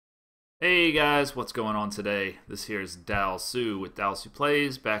Hey guys, what's going on today? This here is Dalsu with Dalsu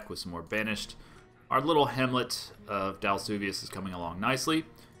Plays, back with some more Banished. Our little hamlet of Dalsuvius is coming along nicely.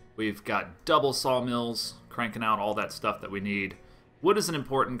 We've got double sawmills, cranking out all that stuff that we need. Wood is an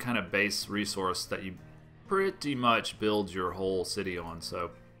important kind of base resource that you pretty much build your whole city on,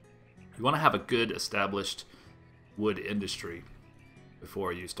 so you want to have a good established wood industry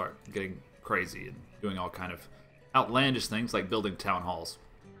before you start getting crazy and doing all kind of outlandish things like building town halls.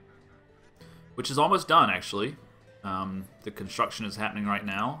 Which is almost done, actually. The construction is happening right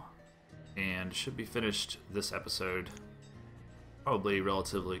now, and should be finished this episode probably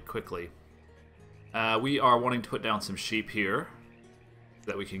relatively quickly. We are wanting to put down some sheep here,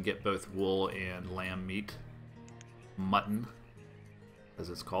 so that we can get both wool and lamb meat. Mutton, as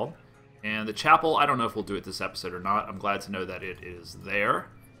it's called. And the chapel, I don't know if we'll do it this episode or not. I'm glad to know that it is there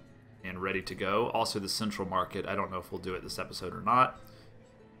and ready to go. Also, the central market, I don't know if we'll do it this episode or not.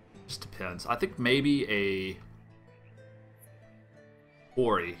 Just depends. I think maybe a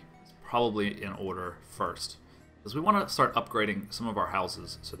quarry is probably in order first, because we want to start upgrading some of our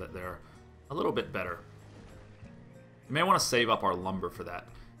houses so that they're a little bit better. We may want to save up our lumber for that.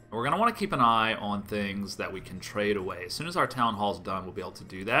 And we're going to want to keep an eye on things that we can trade away. As soon as our town hall's done, we'll be able to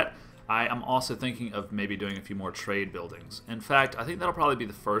do that. I am also thinking of maybe doing a few more trade buildings. In fact, I think that'll probably be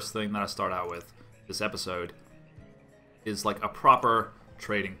the first thing that I start out with this episode, is like a proper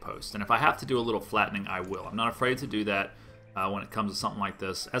trading post. And if I have to do a little flattening, I will. I'm not afraid to do that when it comes to something like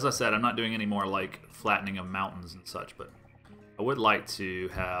this. As I said, I'm not doing any more like flattening of mountains and such, but I would like to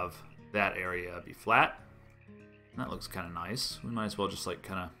have that area be flat. And that looks kind of nice. We might as well just like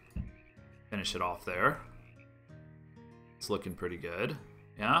kind of finish it off there. It's looking pretty good.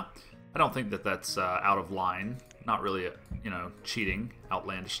 Yeah, I don't think that that's out of line. Not really, cheating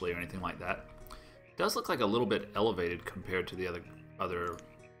outlandishly or anything like that. It does look like a little bit elevated compared to the other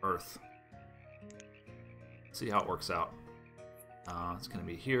earth. Let's see how it works out. It's going to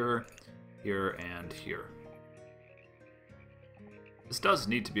be here, here, and here. This does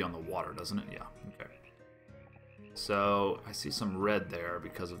need to be on the water, doesn't it? Yeah, okay. So I see some red there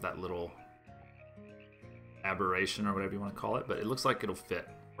because of that little aberration or whatever you want to call it, but it looks like it'll fit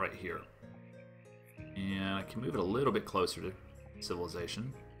right here. And I can move it a little bit closer to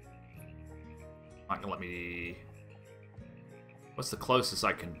civilization. Not going to let me... What's the closest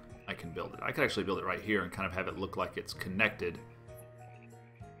I can build it? I could actually build it right here and kind of have it look like it's connected.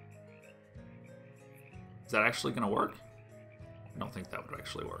 Is that actually going to work? I don't think that would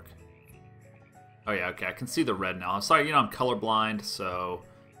actually work. Oh yeah, okay, I can see the red now. I'm sorry, I'm colorblind, so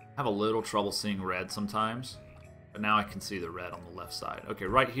I have a little trouble seeing red sometimes. But now I can see the red on the left side. Okay,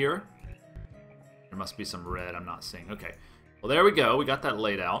 right here, there must be some red I'm not seeing. Okay, well there we go. We got that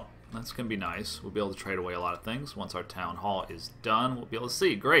laid out. That's going to be nice. We'll be able to trade away a lot of things. Once our town hall is done, we'll be able to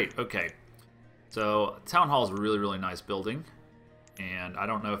see. Great. Okay. So, town hall is a really, really nice building. And I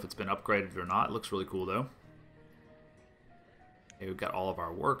don't know if it's been upgraded or not. It looks really cool, though. Okay, we've got all of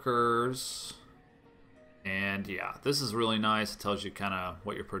our workers. And, yeah, this is really nice. It tells you kind of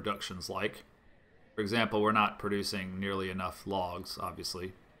what your production's like. For example, we're not producing nearly enough logs,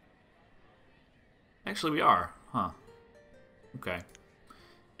 obviously. Actually, we are. Huh. Okay.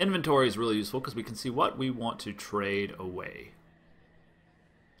 Inventory is really useful because we can see what we want to trade away.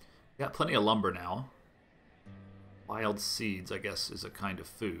 We got plenty of lumber now. Wild seeds, I guess, is a kind of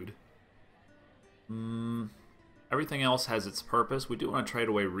food. Everything else has its purpose. We do want to trade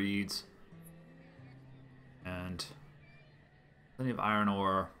away reeds. And plenty of iron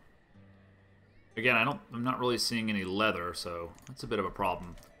ore. Again, I'm not really seeing any leather, so that's a bit of a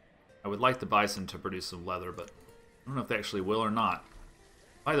problem. I would like the bison to produce some leather, but I don't know if they actually will or not.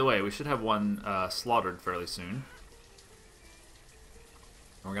 By the way, we should have one slaughtered fairly soon. And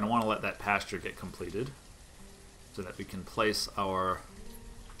we're going to want to let that pasture get completed so that we can place our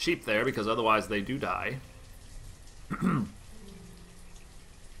sheep there, because otherwise they do die.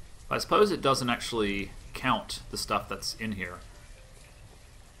 I suppose it doesn't actually count the stuff that's in here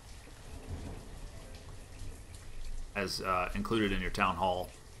as included in your town hall.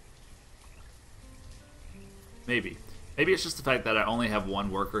 Maybe. Maybe it's just the fact that I only have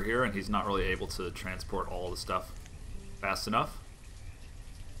one worker here and he's not really able to transport all the stuff fast enough.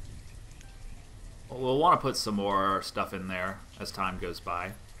 We'll want to put some more stuff in there as time goes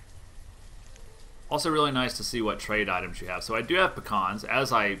by. Also really nice to see what trade items you have. So I do have pecans,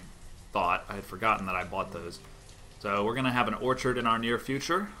 as I thought. I had forgotten that I bought those. So we're going to have an orchard in our near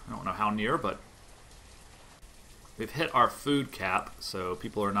future. I don't know how near, but we've hit our food cap, so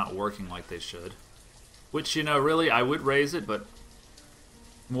people are not working like they should. Which, really, I would raise it, but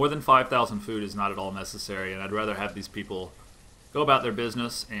more than 5,000 food is not at all necessary, and I'd rather have these people go about their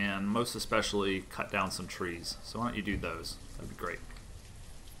business and most especially cut down some trees. So why don't you do those? That'd be great.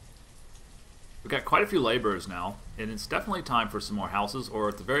 We've got quite a few laborers now, and it's definitely time for some more houses, or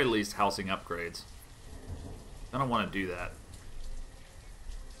at the very least, housing upgrades. I don't want to do that.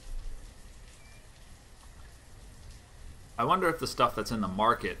 I wonder if the stuff that's in the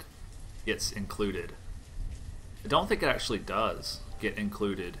market gets included. I don't think it actually does get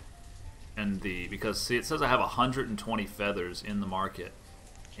included in the, because see, it says I have 120 feathers in the market,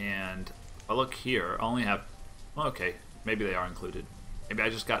 and if I look here, I only have, well, okay, maybe they are included. Maybe I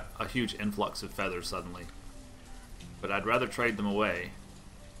just got a huge influx of feathers suddenly. But I'd rather trade them away.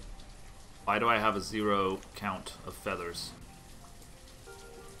 Why do I have a 0 count of feathers?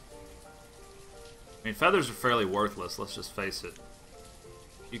 I mean, feathers are fairly worthless, let's just face it.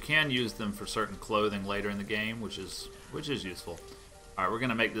 You can use them for certain clothing later in the game, which is useful. Alright, we're going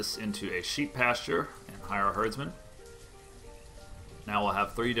to make this into a sheep pasture and hire a herdsman. Now we'll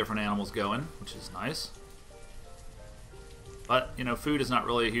have 3 different animals going, which is nice. But, you know, food is not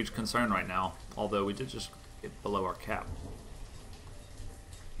really a huge concern right now, although we did just get below our cap.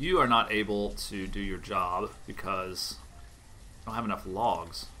 You are not able to do your job because you don't have enough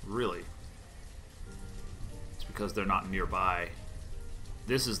logs, really. It's because they're not nearby.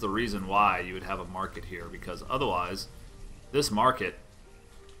 This is the reason why you would have a market here, because otherwise, this market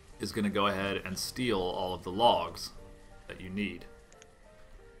is going to go ahead and steal all of the logs that you need.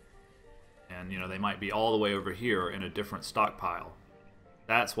 And, you know, they might be all the way over here in a different stockpile.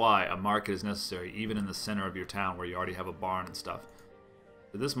 That's why a market is necessary, even in the center of your town where you already have a barn and stuff.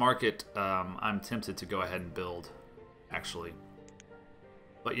 So this market, I'm tempted to go ahead and build, actually.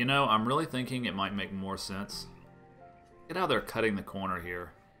 But, you know, I'm really thinking it might make more sense. Get how they're cutting the corner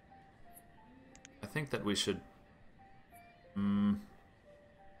here. I think that we should... I'm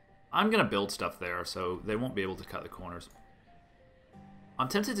going to build stuff there, so they won't be able to cut the corners. I'm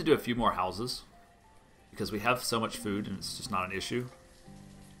tempted to do a few more houses, because we have so much food and it's just not an issue.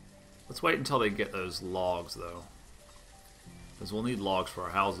 Let's wait until they get those logs, though. Because we'll need logs for our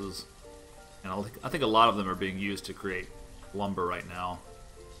houses. And I think a lot of them are being used to create lumber right now.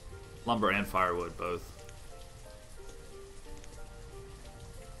 Lumber and firewood, both.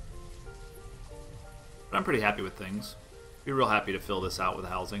 But I'm pretty happy with things. Be real happy to fill this out with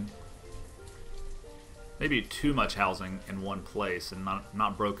housing. Maybe too much housing in one place and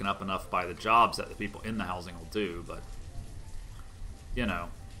not broken up enough by the jobs that the people in the housing will do, but, you know,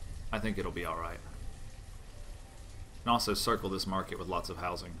 I think it'll be alright. And also circle this market with lots of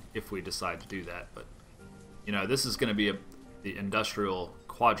housing, if we decide to do that, but, you know, this is going to be the industrial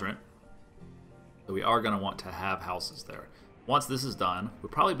quadrant, so we are going to want to have houses there. Once this is done,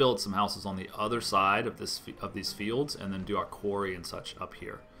 we'll probably build some houses on the other side of these fields, and then do our quarry and such up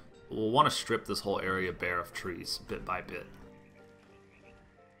here. We'll want to strip this whole area bare of trees, bit by bit.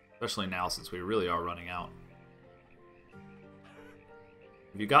 Especially now, since we really are running out.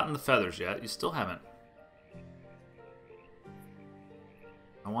 Have you gotten the feathers yet? You still haven't.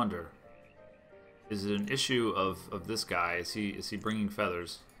 I wonder. Is it an issue of this guy? Is he bringing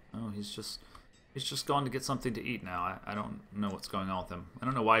feathers? Oh, he's just going to get something to eat now. I don't know what's going on with him. I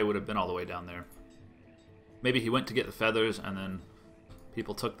don't know why he would have been all the way down there. Maybe he went to get the feathers and then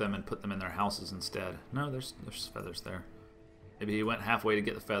people took them and put them in their houses instead. No, there's feathers there. Maybe he went halfway to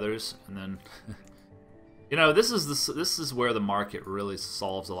get the feathers and then... You know, this is where the market really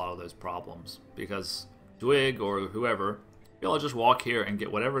solves a lot of those problems. Because Dwig or whoever, he'll just walk here and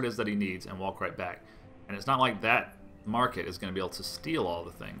get whatever it is that he needs and walk right back. And it's not like that market is going to be able to steal all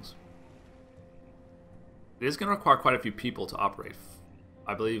the things. It is going to require quite a few people to operate.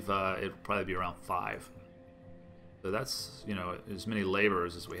 I believe it'll probably be around 5. So that's, you know, as many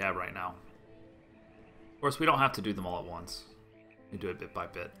laborers as we have right now. Of course, we don't have to do them all at once. We do it bit by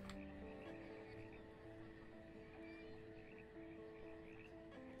bit.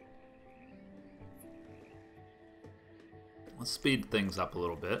 Let's speed things up a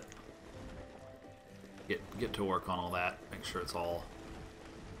little bit. Get to work on all that. Make sure it's all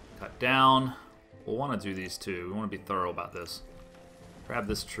cut down. We'll want to do these too. We want to be thorough about this. Grab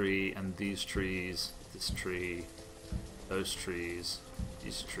this tree and these trees, this tree, those trees,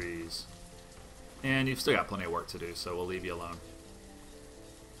 these trees. And you've still got plenty of work to do, so we'll leave you alone.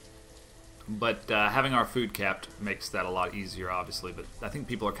 But having our food capped makes that a lot easier, obviously. But I think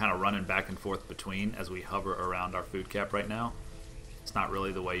people are kind of running back and forth between as we hover around our food cap right now. It's not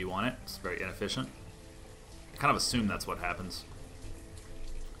really the way you want it. It's very inefficient. I kind of assume that's what happens.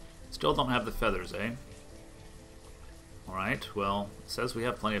 Still don't have the feathers, eh? Alright, well, it says we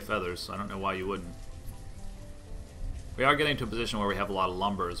have plenty of feathers, so I don't know why you wouldn't. We are getting to a position where we have a lot of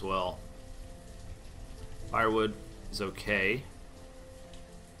lumber as well. Firewood is okay.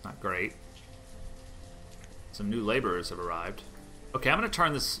 Great. Some new laborers have arrived. Okay, I'm going to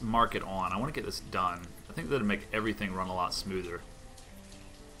turn this market on. I want to get this done. I think that'll make everything run a lot smoother.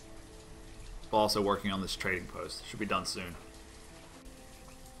 While also working on this trading post. Should be done soon.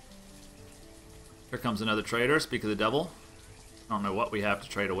 Here comes another trader, speak of the devil. I don't know what we have to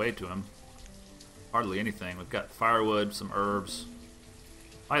trade away to him. Hardly anything. We've got firewood, some herbs.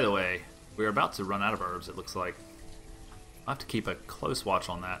 By the way, we're about to run out of herbs, it looks like. I'll have to keep a close watch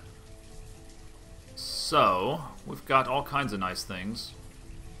on that. So, we've got all kinds of nice things.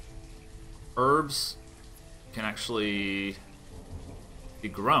 Herbs can actually be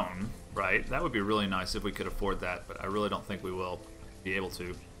grown, right? That would be really nice if we could afford that, but I really don't think we will be able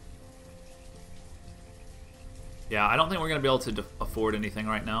to. Yeah, I don't think we're going to be able to afford anything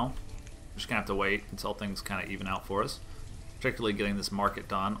right now. We're just going to have to wait until things kind of even out for us. Particularly getting this market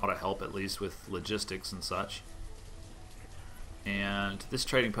done ought to help, at least with logistics and such. And this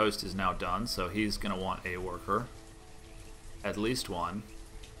trading post is now done, so he's going to want a worker. At least one.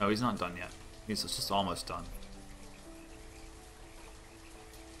 No, he's not done yet. He's just almost done.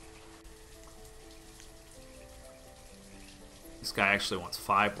 This guy actually wants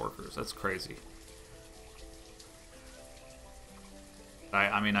 5 workers. That's crazy.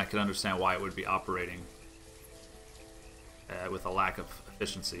 I mean, I could understand why it would be operating with a lack of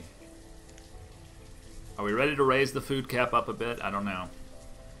efficiency. Are we ready to raise the food cap up a bit? I don't know.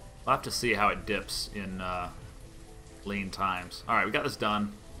 We'll have to see how it dips in lean times. Alright, we got this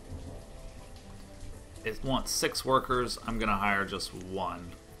done. It wants 6 workers. I'm going to hire just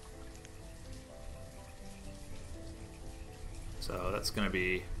 1. So that's going to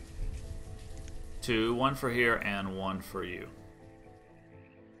be 2. 1 for here and 1 for you.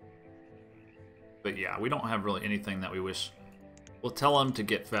 But yeah, we don't have really anything that we wish. We'll tell him to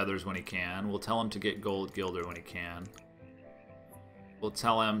get feathers when he can. We'll tell him to get gold gilder when he can. We'll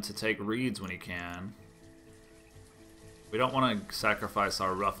tell him to take reeds when he can. We don't want to sacrifice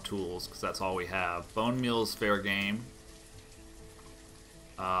our rough tools because that's all we have. Bone meal's fair game.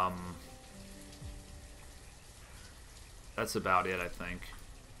 That's about it, I think.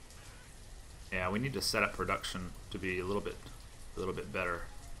 Yeah, we need to set up production to be a little bit better.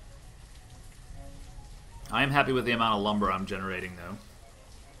 I am happy with the amount of lumber I'm generating, though.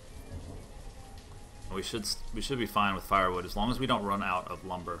 We should be fine with firewood as long as we don't run out of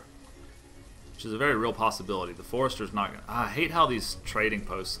lumber, which is a very real possibility. The forester's not gonna... I hate how these trading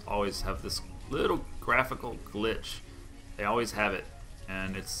posts always have this little graphical glitch. They always have it,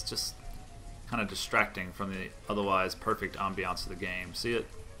 and it's just kind of distracting from the otherwise perfect ambiance of the game. See it?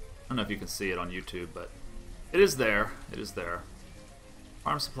 I don't know if you can see it on YouTube, but it is there. It is there.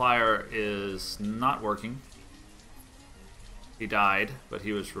 Farm supplier is not working. He died, but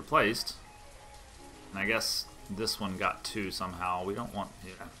he was replaced. And I guess this one got 2 somehow. We don't want...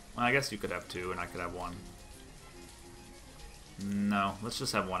 Yeah. Well, I guess you could have 2 and I could have 1. No, let's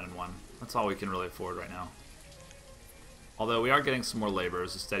just have 1 and 1. That's all we can really afford right now. Although we are getting some more labor.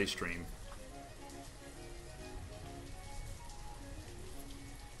 It's a steady stream.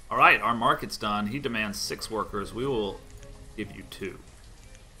 Alright, our market's done. He demands 6 workers. We will give you 2.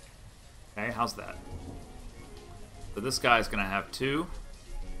 Okay, how's that? So this guy's going to have 2.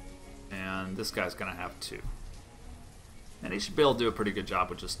 And this guy's going to have 2. And he should be able to do a pretty good job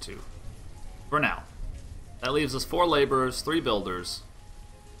with just 2. For now. That leaves us 4 laborers, 3 builders.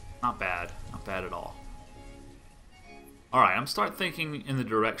 Not bad. Not bad at all. Alright, I'm start thinking in the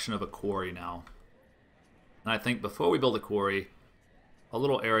direction of a quarry now. And I think before we build a quarry, a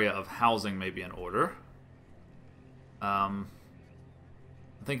little area of housing may be in order. I'm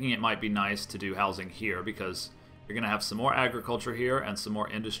thinking it might be nice to do housing here because you're going to have some more agriculture here and some more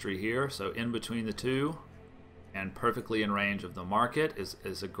industry here. So in between the two and perfectly in range of the market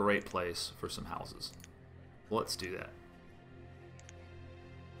is a great place for some houses. Let's do that.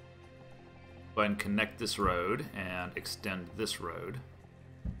 Go ahead and connect this road and extend this road.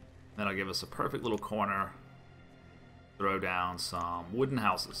 That'll give us a perfect little corner. Throw down some wooden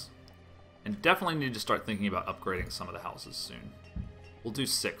houses. And definitely need to start thinking about upgrading some of the houses soon. We'll do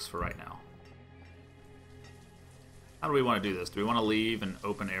 6 for right now. How do we want to do this? Do we want to leave an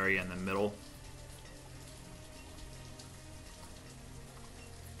open area in the middle?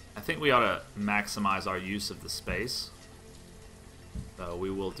 I think we ought to maximize our use of the space. So we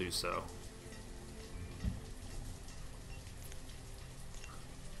will do so.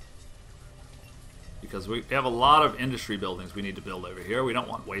 Because we have a lot of industry buildings we need to build over here. We don't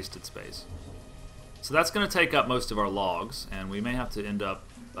want wasted space. So that's going to take up most of our logs, and we may have to end up,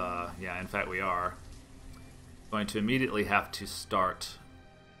 yeah, in fact we are, going to immediately have to start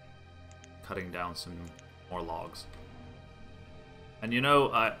cutting down some more logs. And you know,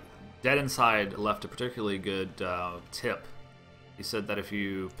 Dead Inside left a particularly good tip. He said that if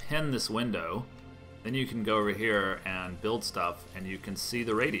you pin this window, then you can go over here and build stuff, and you can see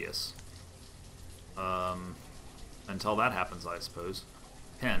the radius. Until that happens, I suppose.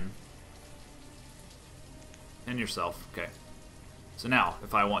 Pin. Pin yourself. Okay. So now,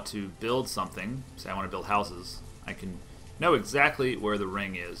 if I want to build something, say I want to build houses, I can know exactly where the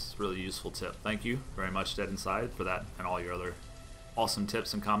ring is. Really useful tip. Thank you very much, Dead Inside, for that and all your other awesome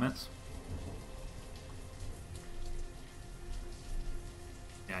tips and comments.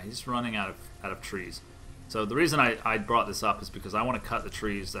 Yeah, he's running out of trees. So the reason I brought this up is because I want to cut the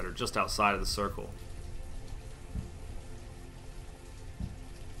trees that are just outside of the circle.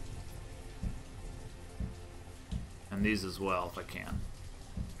 And these as well, if I can.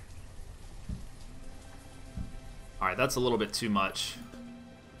 Alright, that's a little bit too much.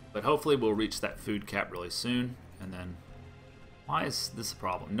 But hopefully we'll reach that food cap really soon. And then... Why is this a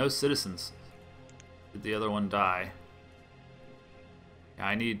problem? No citizens. Did the other one die? Yeah,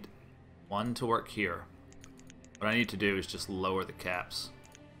 I need one to work here. What I need to do is just lower the caps.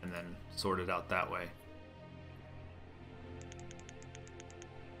 And then sort it out that way.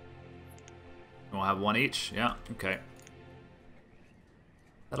 We'll have one each? Yeah, okay.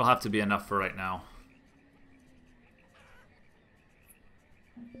 That'll have to be enough for right now.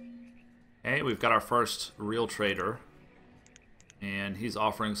 Okay, we've got our first real trader. And he's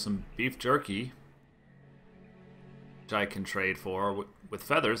offering some beef jerky, which I can trade for. With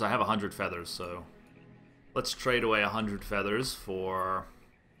feathers, I have 100 feathers, so let's trade away 100 feathers for...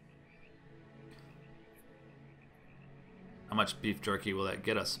 How much beef jerky will that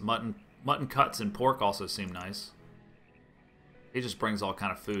get us? Mutton cuts and pork also seem nice. He just brings all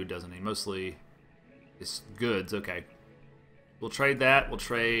kind of food, doesn't he? Mostly it's goods. Okay. We'll trade that. We'll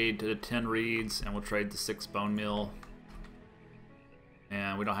trade the 10 reeds, and we'll trade the 6 bone meal.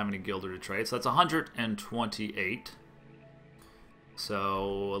 And we don't have any gilder to trade, so that's 128.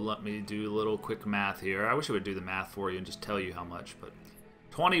 So let me do a little quick math here. I wish I would do the math for you and just tell you how much, but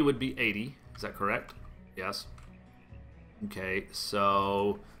 20 would be 80. Is that correct? Yes. Okay,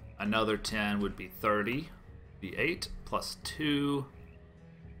 so another 10 would be 30. Be 8 plus 2.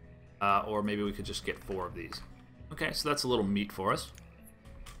 Or maybe we could just get 4 of these. Okay, so that's a little meat for us.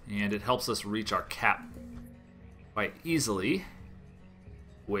 And it helps us reach our cap quite easily,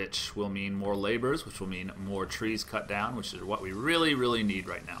 which will mean more laborers, which will mean more trees cut down, which is what we really, really need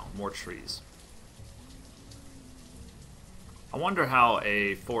right now. More trees. I wonder how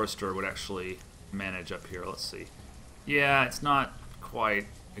a forester would actually manage up here. Let's see. Yeah, it's not quite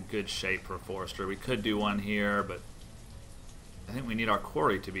a good shape for a forester. We could do one here, but I think we need our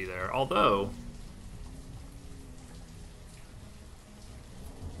quarry to be there. Although,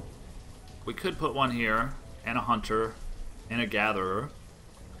 we could put one here, and a hunter, and a gatherer,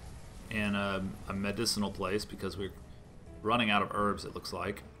 and a medicinal place, because we're running out of herbs, it looks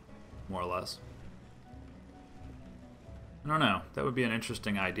like, more or less. I don't know. That would be an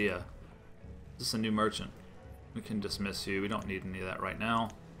interesting idea. Is this a new merchant? We can dismiss you. We don't need any of that right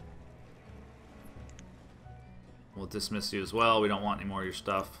now. We'll dismiss you as well. We don't want any more of your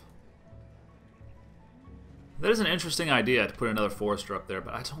stuff. That is an interesting idea to put another forester up there,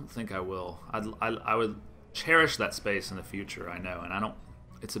 but I don't think I will. I would cherish that space in the future, I know, and I don't...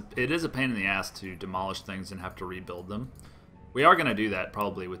 It is a pain in the ass to demolish things and have to rebuild them. We are going to do that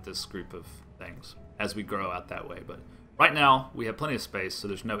probably with this group of things as we grow out that way, but right now we have plenty of space, so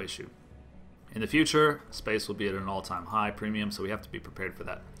there's no issue. In the future, space will be at an all-time high premium, so we have to be prepared for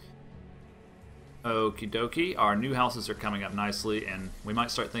that. Okie dokie, our new houses are coming up nicely, and we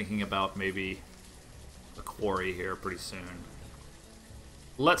might start thinking about maybe a quarry here pretty soon.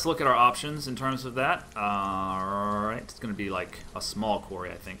 Let's look at our options in terms of that. Alright, it's going to be like a small quarry,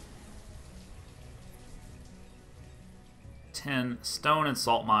 I think. 10 stone and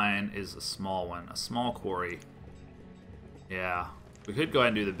salt mine is a small one. A small quarry. Yeah, we could go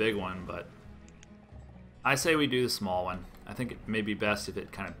ahead and do the big one, but I say we do the small one. I think it may be best if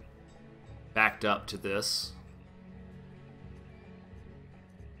it kind of backed up to this.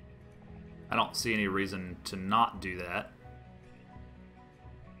 I don't see any reason to not do that.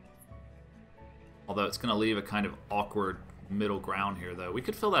 Although it's going to leave a kind of awkward middle ground here, though. We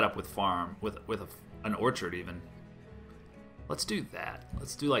could fill that up with farm, with an orchard even. Let's do that.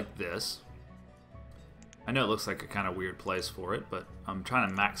 Let's do like this. I know it looks like a kind of weird place for it, but I'm trying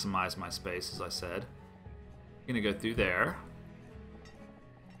to maximize my space, as I said. I'm going to go through there.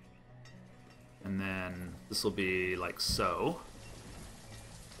 And then this will be like so.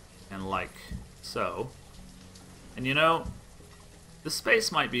 And like so. And you know, this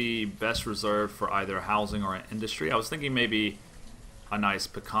space might be best reserved for either housing or an industry. I was thinking maybe a nice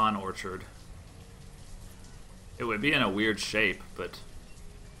pecan orchard. It would be in a weird shape, but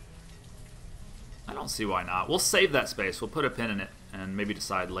I don't see why not. We'll save that space. We'll put a pin in it and maybe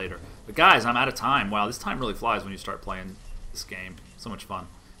decide later. But guys, I'm out of time. Wow, this time really flies when you start playing this game. So much fun.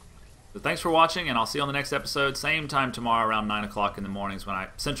 So thanks for watching, and I'll see you on the next episode. Same time tomorrow around 9 o'clock in the mornings when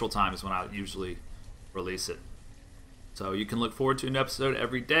Central Time is when I usually release it. So you can look forward to an episode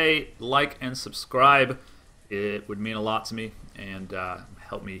every day. Like and subscribe. It would mean a lot to me and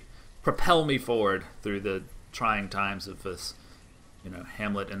help me propel me forward through the trying times of this,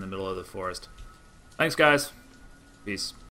 hamlet in the middle of the forest. Thanks, guys. Peace.